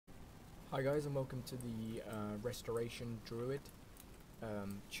Hi guys, and welcome to the Restoration Druid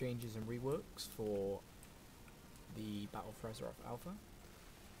changes and reworks for the Battle for Azeroth Alpha.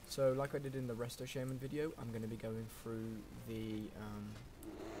 So like I did in the Resto Shaman video, I'm going to be going through the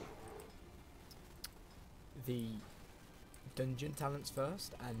dungeon talents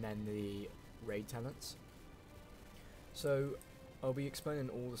first and then the raid talents. So I'll be explaining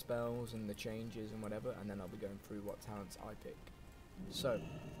all the spells and the changes and whatever, and then I'll be going through what talents I pick. So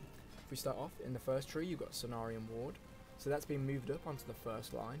if we start off, in the first tree you've got Cenarian Ward. So that's been moved up onto the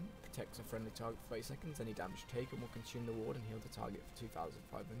first line, protects a friendly target for 30 seconds, any damage taken will consume the ward and heal the target for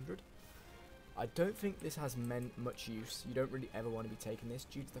 2,500. I don't think this has much use. You don't really ever want to be taking this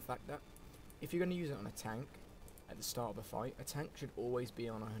due to the fact that if you're going to use it on a tank at the start of a fight, a tank should always be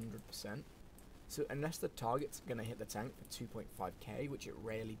on 100%. So unless the target's going to hit the tank for 2.5k, which it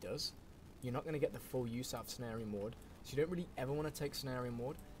rarely does, you're not going to get the full use out of Cenarian Ward. So you don't really ever want to take Cenarian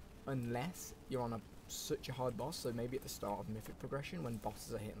Ward unless you're on such a hard boss. So maybe at the start of Mythic progression when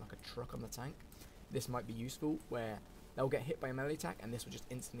bosses are hitting like a truck on the tank, this might be useful where they'll get hit by a melee attack and this will just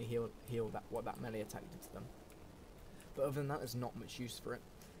instantly heal what that melee attack did to them. But other than that, there's not much use for it.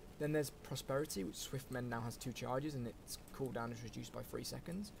 Then there's Prosperity, which Swiftmend now has 2 charges and its cooldown is reduced by 3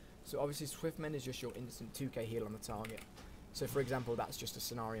 seconds. So obviously Swiftmend is just your instant 2k heal on the target. So for example, that's just a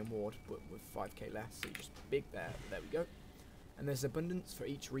Cenarian Ward but with 5k less, so you just big there we go. And there's Abundance for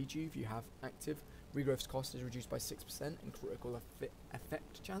each rejuve you have active. Regrowth's cost is reduced by 6% and critical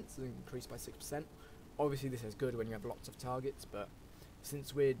effect chance is increased by 6%. Obviously this is good when you have lots of targets, but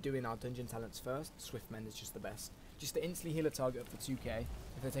since we're doing our dungeon talents first, Swiftmend is just the best. Just to instantly heal a target up for 2k,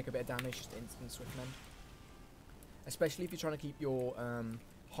 if they take a bit of damage, just instant Swiftmend. Especially if you're trying to keep your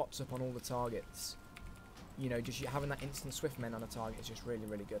hots up on all the targets. You know, just having that instant Swiftmend on a target is just really,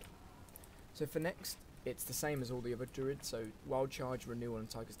 really good. So for next, it's the same as all the other Druids, so Wild Charge, Renewal and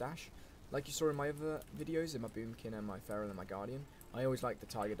Tiger's Dash. Like you saw in my other videos, in my Boomkin and my Feral and my Guardian, I always like the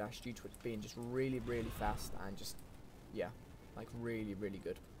Tiger Dash due to it being just really, really fast and just, yeah, like really, really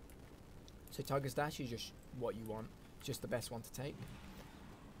good. So Tiger's Dash is just what you want, just the best one to take.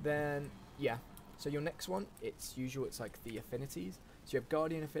 Then, yeah, so your next one, it's usual, it's like the affinities. So you have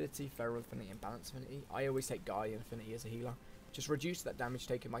Guardian Affinity, Feral Affinity and Balance Affinity. I always take Guardian Affinity as a healer. Just reduce that damage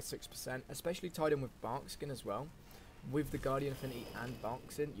taken by 6%, especially tied in with Bark Skin as well. With the Guardian Affinity and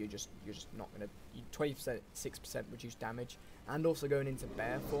Bark Skin, you're just not gonna 20%, 6% reduced damage, and also going into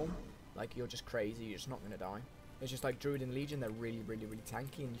bear form, like you're just crazy. You're just not gonna die. It's just like Druid and Legion, they're really, really, really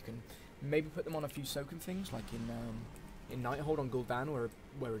tanky, and you can maybe put them on a few soaking things, like in Nighthold on Gul'dan,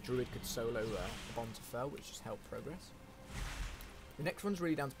 where a Druid could solo a Bond to Fell, which just helped progress. The next one's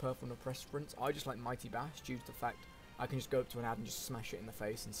really down to personal preference. I just like Mighty Bash due to the fact I can just go up to an ad and just smash it in the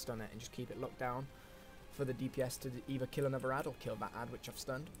face and stun it and just keep it locked down for the DPS to either kill another ad or kill that ad which I've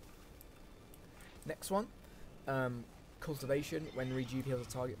stunned. Next one, Cultivation. When Rejuve heals a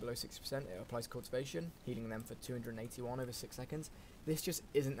target below 60%, it applies Cultivation, healing them for 281 over 6 seconds. This just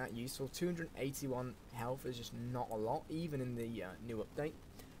isn't that useful. 281 health is just not a lot, even in the new update.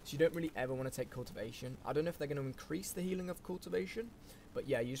 So you don't really ever want to take Cultivation. I don't know if they're going to increase the healing of Cultivation, but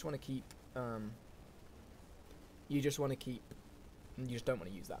yeah, you just want to keep... you just don't want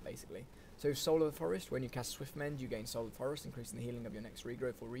to use that basically. So Soul of the Forest, when you cast Swiftmend, you gain Soul of the Forest, increasing the healing of your next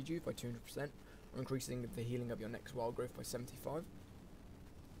regrowth or rejuve by 200%, or increasing the healing of your next wild growth by 75.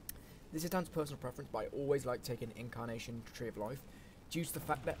 This is down to personal preference, but I always like taking Incarnation Tree of Life, due to the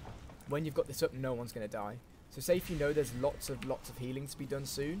fact that when you've got this up, no one's going to die. So say if you know there's lots of healing to be done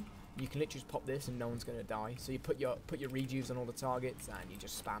soon, you can literally just pop this and no one's going to die. So you put your rejuves on all the targets and you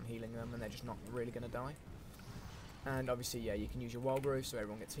just spam healing them and they're just not really going to die. And obviously, yeah, you can use your wild growth so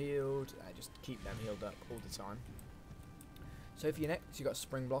everyone gets healed, just keep them healed up all the time. So for your next, you got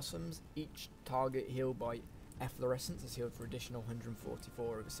Spring Blossoms. Each target healed by Efflorescence is healed for additional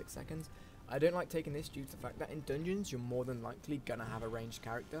 144 over 6 seconds. I don't like taking this due to the fact that in dungeons, you're more than likely going to have a ranged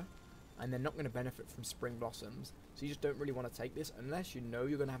character, and they're not going to benefit from Spring Blossoms. So you just don't really want to take this unless you know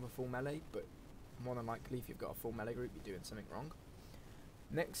you're going to have a full melee, but more than likely, if you've got a full melee group, you're doing something wrong.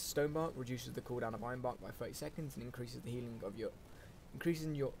 Next, Stonebark reduces the cooldown of Ironbark by 30 seconds and increases the healing of your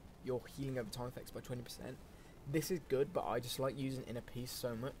healing over time effects by 20%. This is good, but I just like using Inner Peace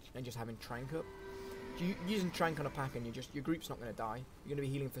so much and just having Trank up. Using Trank on a pack and your group's not going to die. You're going to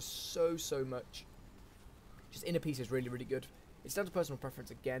be healing for so much. Just Inner Peace is really, really good. It's down to personal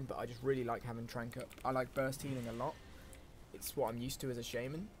preference again, but I just really like having Trank up. I like burst healing a lot. It's what I'm used to as a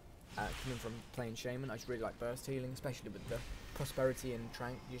Shaman. Coming from playing Shaman, I just really like burst healing, especially with the Prosperity and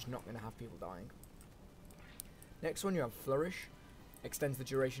Trank. You're just not going to have people dying. Next one, you have Flourish. Extends the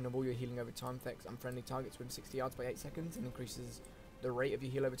duration of all your healing over time effects and friendly targets within 60 yards by 8 seconds and increases the rate of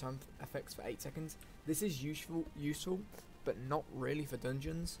your heal over time effects for 8 seconds. This is useful, but not really for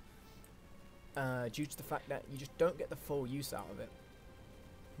dungeons, due to the fact that you just don't get the full use out of it.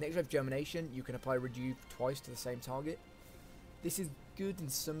 Next we have Germination. You can apply Rejuve twice to the same target. This is good in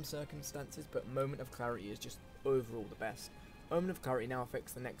some circumstances, but Moment of Clarity is just overall the best. Moment of Clarity now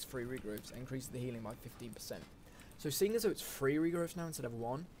affects the next 3 regrowths and increases the healing by 15%. So seeing as though it's 3 regrowths now instead of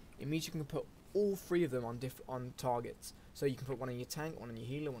 1, it means you can put all 3 of them on targets. So you can put one on your tank, one on your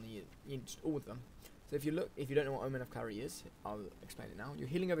healer, one on your just all of them. So if you don't know what Omen of Clarity is, I'll explain it now. Your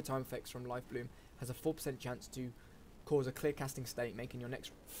healing over time effects from Life Bloom has a 4% chance to cause a clear casting state, making your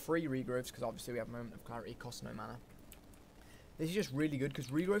next 3 regrowths, because obviously we have Moment of Clarity, cost no mana. This is just really good, because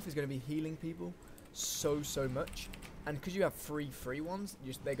regrowth is going to be healing people so much, and because you have 3 free ones,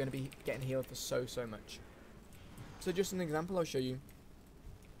 they're going to be getting healed for so much. So just an example I'll show you.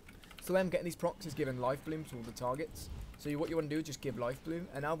 So the way I'm getting these procs is giving Life Bloom to all the targets. So what you want to do is just give Life Bloom,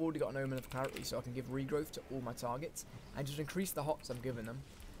 and now I've already got an Omen of Clarity, so I can give regrowth to all my targets, and just increase the hots I'm giving them.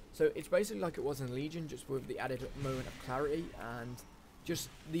 So it's basically like it was in Legion, just with the added Moment of Clarity, and just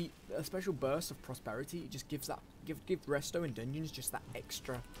a special burst of prosperity. It just gives that, give Resto in dungeons just that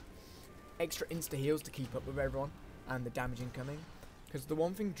extra insta heals to keep up with everyone, and the damage incoming. Because the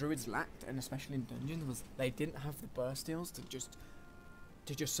one thing Druids lacked, and especially in dungeons, was they didn't have the burst heals to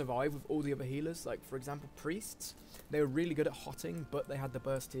just survive with all the other healers. Like for example, priests, they were really good at hotting, but they had the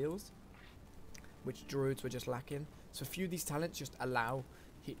burst heals, which druids were just lacking. So a few of these talents just allow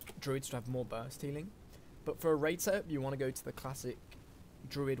druids to have more burst healing. But for a raid setup, you want to go to the classic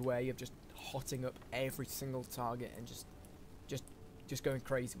druid way of just hotting up every single target and just going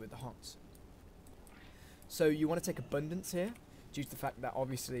crazy with the hots. So you want to take abundance here, due to the fact that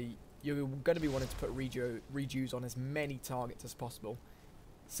obviously you're going to be wanting to put rejuves on as many targets as possible.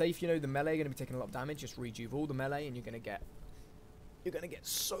 Say if you know the melee are going to be taking a lot of damage, just rejuve all the melee, and you're going to get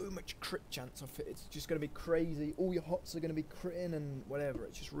so much crit chance of it. It's just going to be crazy. All your hots are going to be critting and whatever.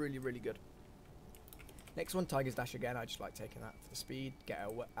 It's just really good. Next one, Tiger's Dash again. I just like taking that for the speed, get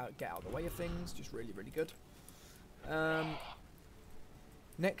out of the way of things. Just really good.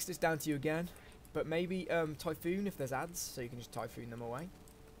 Next is down to you again, but maybe Typhoon if there's ads, so you can just Typhoon them away,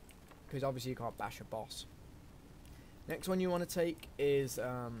 because obviously you can't bash a boss. Next one you want to take is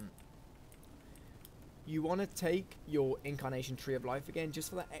you want to take your Incarnation Tree of Life again, just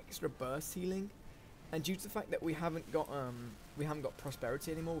for that extra burst healing. And due to the fact that we haven't got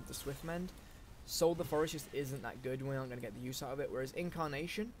prosperity anymore with the Swift Mend, Soul of the Forest just isn't that good. We aren't going to get the use out of it. Whereas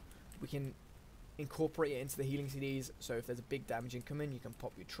Incarnation, we can incorporate it into the healing CDs. So if there's a big damage incoming, you can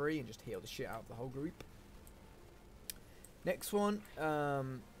pop your tree and just heal the shit out of the whole group. Next one,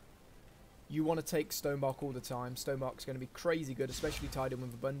 you want to take Stonebark all the time. Stonebark's going to be crazy good, especially tied in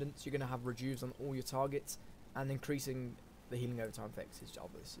with Abundance. You're going to have Rejuves on all your targets, and increasing the healing over time effects is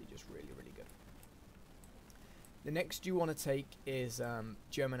obviously just really good. The next you want to take is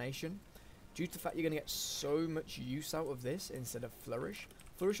Germination. Due to the fact you're going to get so much use out of this instead of Flourish.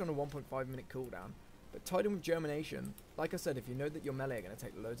 Flourish on a 1.5 minute cooldown. But tied in with Germination, like I said, if you know that your melee are going to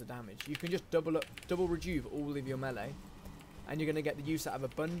take loads of damage, you can just double rejuve all of your melee, and you're going to get the use out of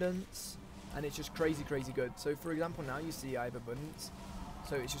Abundance, and it's just crazy good. So for example, now you see I have Abundance,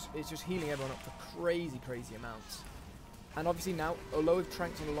 so it's just healing everyone up for crazy amounts. And obviously now, although with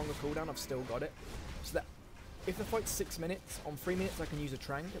Tranks on a longer cooldown, I've still got it, so that if the fight's 6 minutes, on 3 minutes I can use a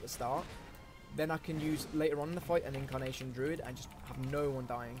Trank at the start, then I can use later on in the fight an Incarnation Druid and just have no one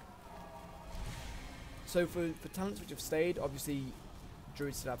dying. So for talents which have stayed, obviously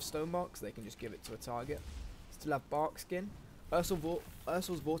Druids still have Stonebark, so they can just give it to a target. Still have Bark Skin.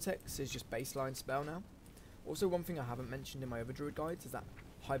 Ursul's Vortex is just baseline spell now. Also, one thing I haven't mentioned in my other Druid guides is that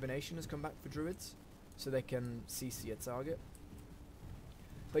Hibernation has come back for Druids, so they can CC a target.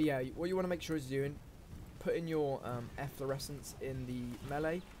 But yeah, what you want to make sure is doing, putting your Efflorescence in the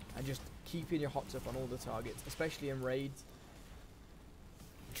melee, and just keeping your hots up on all the targets, especially in raids.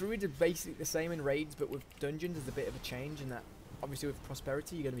 Druid are basically the same in raids, but with dungeons there's a bit of a change in that obviously with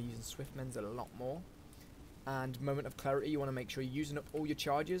prosperity you're going to be using Swift Mends a lot more. And Moment of Clarity, you want to make sure you're using up all your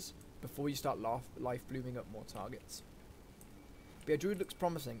charges before you start life blooming up more targets. But yeah, Druid looks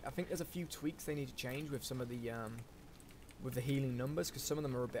promising. I think there's a few tweaks they need to change with some of the healing numbers, because some of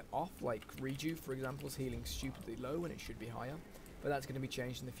them are a bit off. Like Rejuve, for example, is healing stupidly low when it should be higher, but that's going to be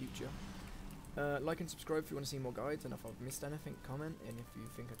changed in the future. Like and subscribe if you want to see more guides, and if I've missed anything, comment, and if you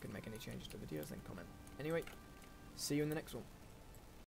think I can make any changes to videos, then comment. Anyway, see you in the next one.